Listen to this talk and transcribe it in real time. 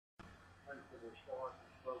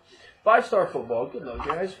5-star football. Good luck,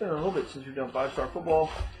 guys. It's been a little bit since we've done 5-star football.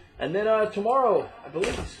 And then tomorrow, I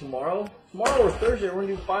believe it's tomorrow or Thursday, we're going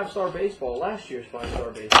to do 5-star baseball. Last year's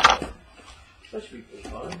 5-star baseball. That should be pretty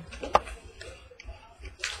fun.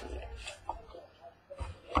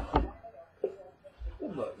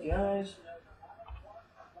 Good luck, guys.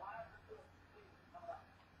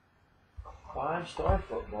 5-star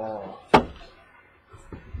football.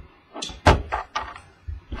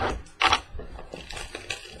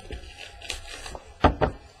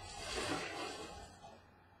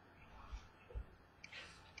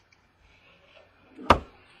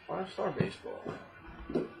 Five-star baseball.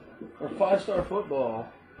 Or 5-star football.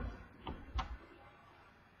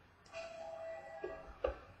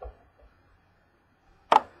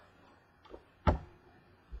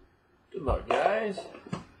 Good luck, guys.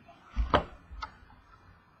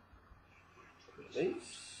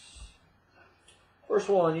 Base. First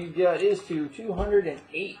one you got is to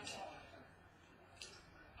 208.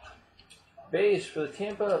 Base for the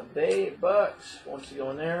Tampa Bay Bucks. Wants to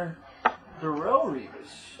go in there. Darrelle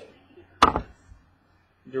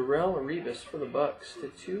Revis for the Bucks to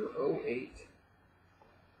 208.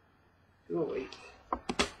 208.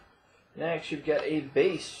 Next, you've got a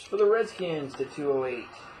base for the Redskins to 208.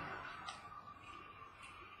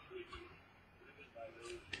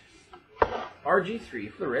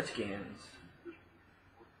 RG3 for the Redskins.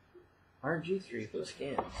 RG3 for the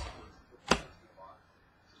Skins.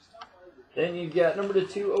 Then you've got number to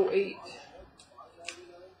 208.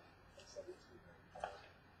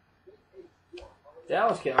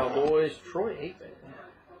 Dallas Cowboys, Troy Aikman.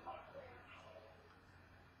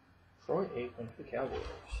 Troy Aikman for the Cowboys.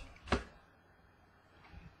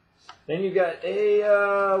 Then you got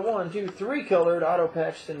a 1, 2, 3 colored auto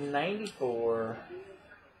patch to 94.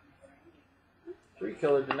 3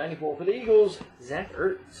 colored to 94 for the Eagles, Zach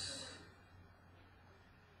Ertz.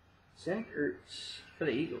 Zach Ertz for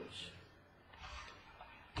the Eagles.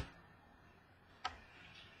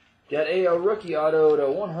 Got a rookie auto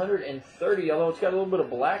to 130 yellow. It's got a little bit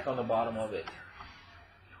of black on the bottom of it.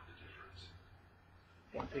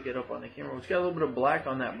 Can't pick it up on the camera. It's got a little bit of black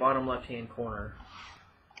on that bottom left-hand corner.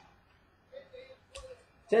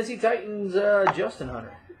 Tennessee Titans, Justin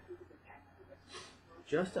Hunter.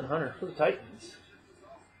 Justin Hunter for the Titans.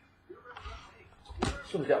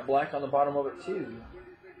 This one's got black on the bottom of it, too.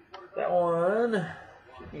 That one,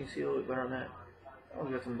 you can see a little bit better on that. That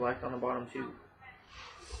one's got some black on the bottom, too.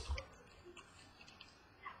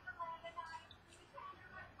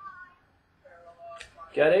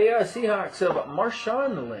 Got a Seahawks of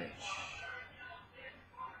Marshawn Lynch.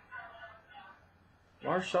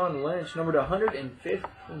 Marshawn Lynch, number to 115.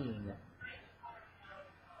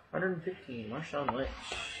 115, Marshawn Lynch.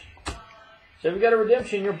 So if you got a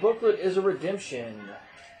redemption, your booklet is a redemption.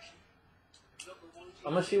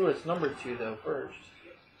 I'm going to see what it's numbered to, though, first.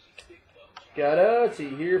 Got a, let's see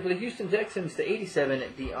here, for the Houston Texans to 87,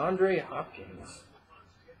 DeAndre Hopkins.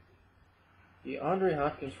 DeAndre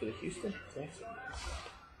Hopkins for the Houston Texans.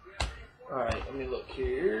 Alright, let me look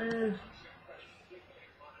here.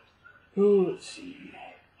 Ooh, let's see.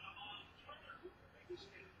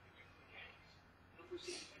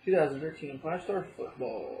 2013 5-star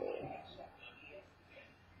football.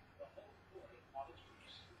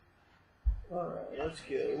 Alright, let's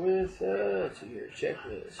go with, let's see here,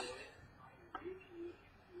 checklist.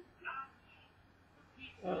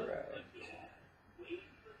 Alright.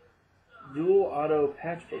 Dual auto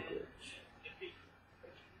patch booklets.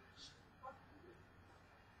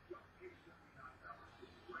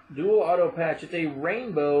 Dual auto patch. It's a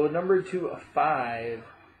rainbow number to a 5.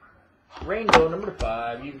 Rainbow number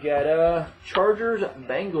 5. You've got Chargers,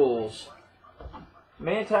 Bengals.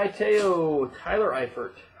 Manti Te'o, Tyler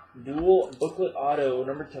Eifert. Dual booklet auto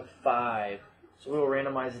number to 5. So we'll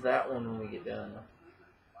randomize that one when we get done.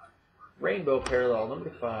 Rainbow parallel number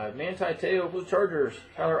 5. Manti Te'o for the Chargers.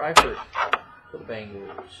 Tyler Eifert for the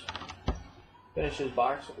Bengals. Finishes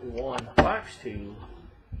box 1. Box 2.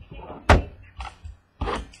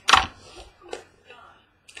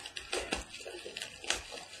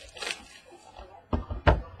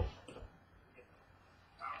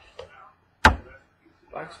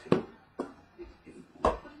 Box 2.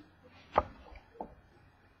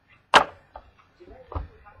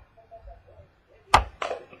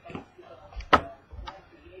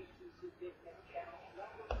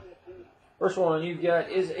 First one you've got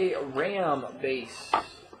is a Ram base.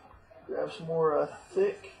 Grab some more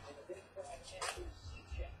thick.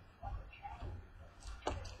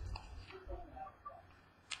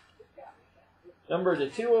 Number to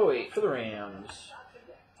 208 for the Rams.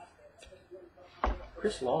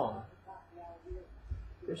 Chris Long.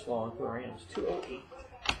 Chris Long for the Rams, 208.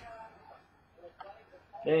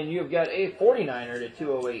 Then you've got a 49er to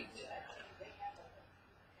 208.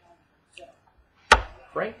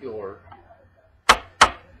 Frank Gore.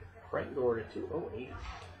 Frank Gore to 208.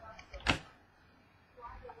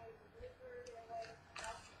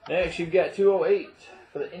 Next, you've got 208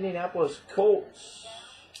 for the Indianapolis Colts.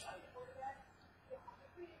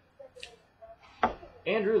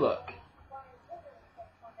 Andrew Luck.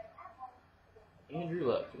 Andrew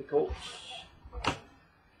Luck for the Colts.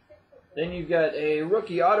 Then you've got a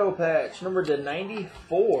rookie auto patch, numbered to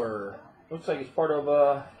 94. Looks like it's part of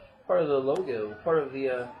the logo, part of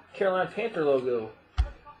the Carolina Panther logo.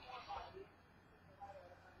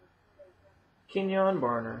 Kenyon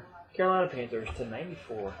Barner, Carolina Panthers to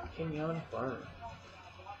 94. Kenyon Barner.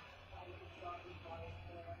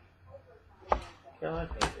 Carolina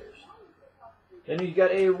Panthers. Then you've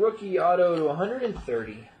got a rookie auto to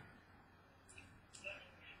 130.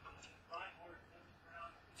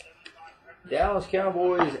 Dallas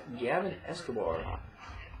Cowboys, Gavin Escobar.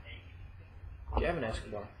 Gavin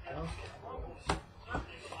Escobar. Dallas Cowboys.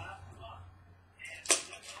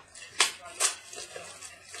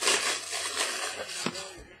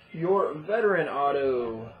 Your veteran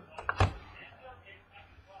auto.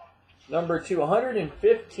 Number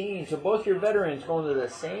 215. So both your veterans going to the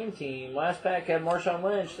same team. Last pack had Marshawn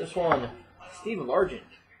Lynch. This one, Steve Largent.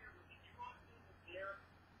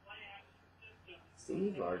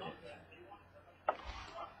 Steve Largent.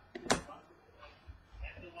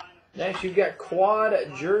 Next, you've got quad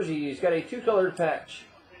jerseys. Got a 2-colored patch,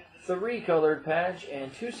 3-colored patch,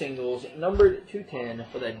 and 2 singles, numbered 210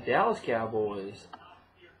 for the Dallas Cowboys.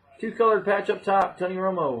 2-colored patch up top, Tony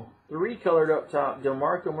Romo. 3-colored up top,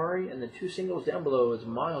 DeMarco Murray, and the 2 singles down below is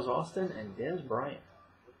Miles Austin and Dez Bryant.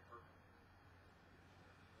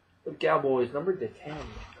 The Cowboys, numbered to 10.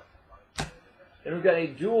 Then we've got a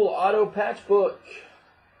dual auto patch book.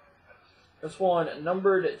 This one,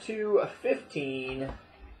 numbered to 15.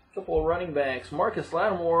 Couple of running backs. Marcus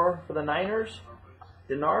Lattimore for the Niners.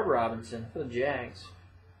 Denard Robinson for the Jags.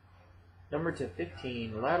 Number to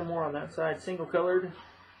 15. Lattimore on that side, single colored.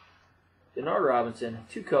 Denard Robinson,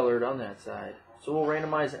 2-colored on that side. So we'll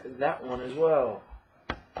randomize that one as well.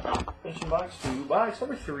 Finishing box 2. Box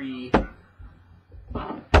number 3.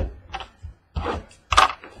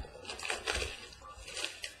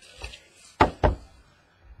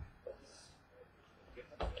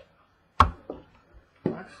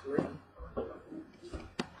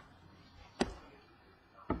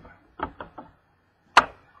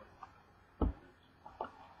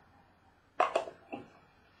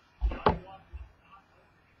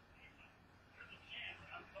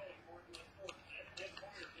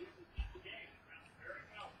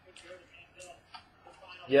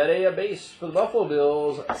 Got a base for the Buffalo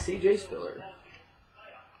Bills, C.J. Spiller.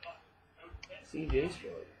 C.J.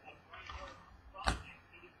 Spiller.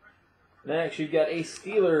 Next, you've got a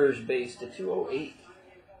Steelers base to 208.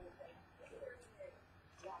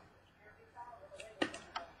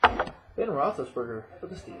 Ben Roethlisberger for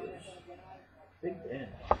the Steelers. Big Ben.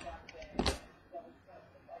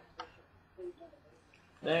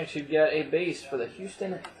 Next, you've got a base for the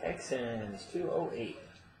Houston Texans, 208.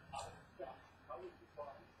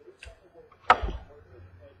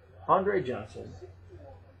 Andre Johnson.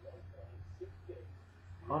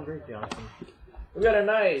 Andre Johnson. We got a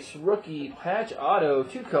nice rookie patch auto,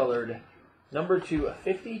 2-colored, number to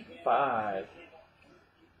 55.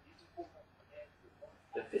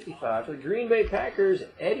 The 55 for the Green Bay Packers,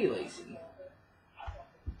 Eddie Lacy.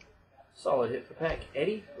 Solid hit for Pack,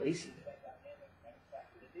 Eddie Lacy.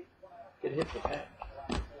 Good hit for Pack.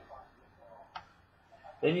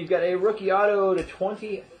 Then you've got a rookie auto to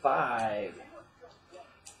 25.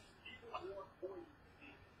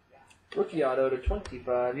 Rookie auto to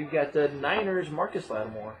 25. You've got the Niners, Marcus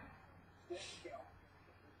Lattimore.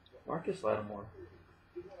 Marcus Lattimore.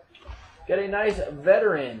 Got a nice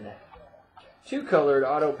veteran 2-colored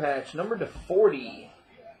auto patch, number to 40.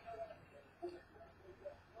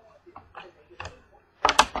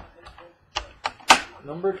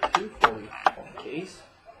 Number 240 on case.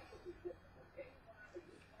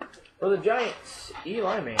 For the Giants,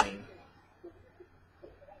 Eli Manning.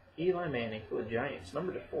 Eli Manning for the Giants,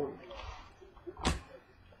 number to 40.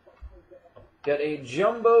 Got a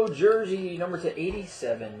jumbo jersey, number to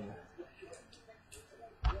 87.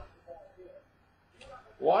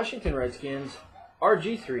 Washington Redskins,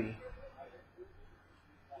 RG3.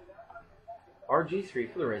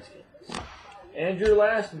 RG3 for the Redskins. And your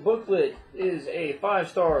last booklet is a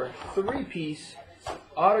 5-star, 3-piece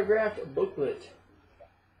autographed booklet,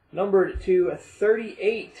 numbered to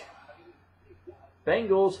 38.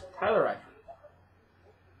 Bengals, Tyler Eifert.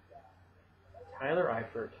 Tyler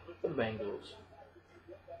Eifert, the Bengals.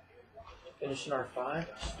 Finishing our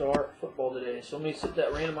 5-star football today. So let me set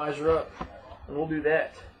that randomizer up, and we'll do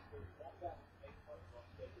that.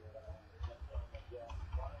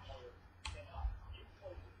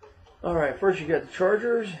 All right, first you got the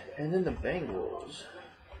Chargers, and then the Bengals.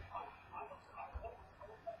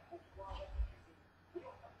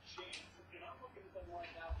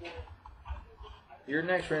 Your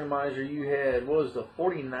next randomizer you had was the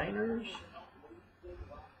 49ers.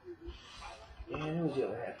 And who was the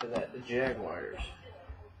other half of that? The Jaguars.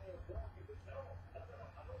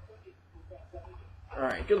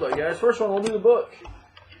 Alright, good luck, guys. First one, we'll do the book.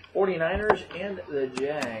 49ers and the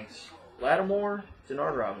Jags. Lattimore,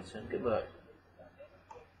 Denard Robinson. Good luck.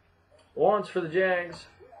 Once for the Jags.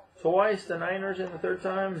 Twice the Niners, and the third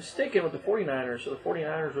time sticking with the 49ers. So the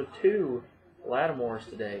 49ers with 2 Lattimores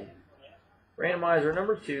today. Randomizer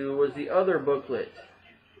number 2 was the other booklet.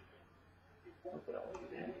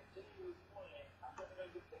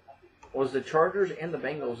 Was the Chargers and the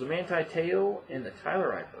Bengals. The Manti Te'o and the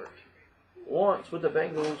Tyler Eifert. Once with the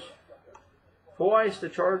Bengals. Twice the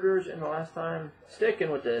Chargers, and the last time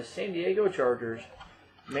sticking with the San Diego Chargers.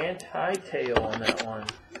 Manti Te'o on that one.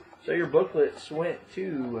 So your booklets went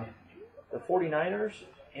to the 49ers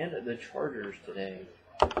and the Chargers today.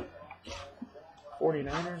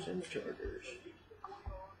 49ers and the Chargers.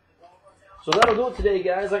 So that'll do it today,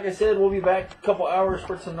 guys. Like I said, we'll be back a couple hours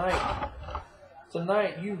for tonight.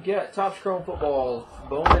 Tonight, you get Topps Chrome Football,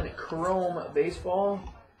 Bowman Chrome Baseball,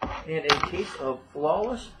 and a case of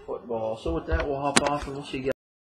Flawless Football. So with that, we'll hop off and we'll see you guys.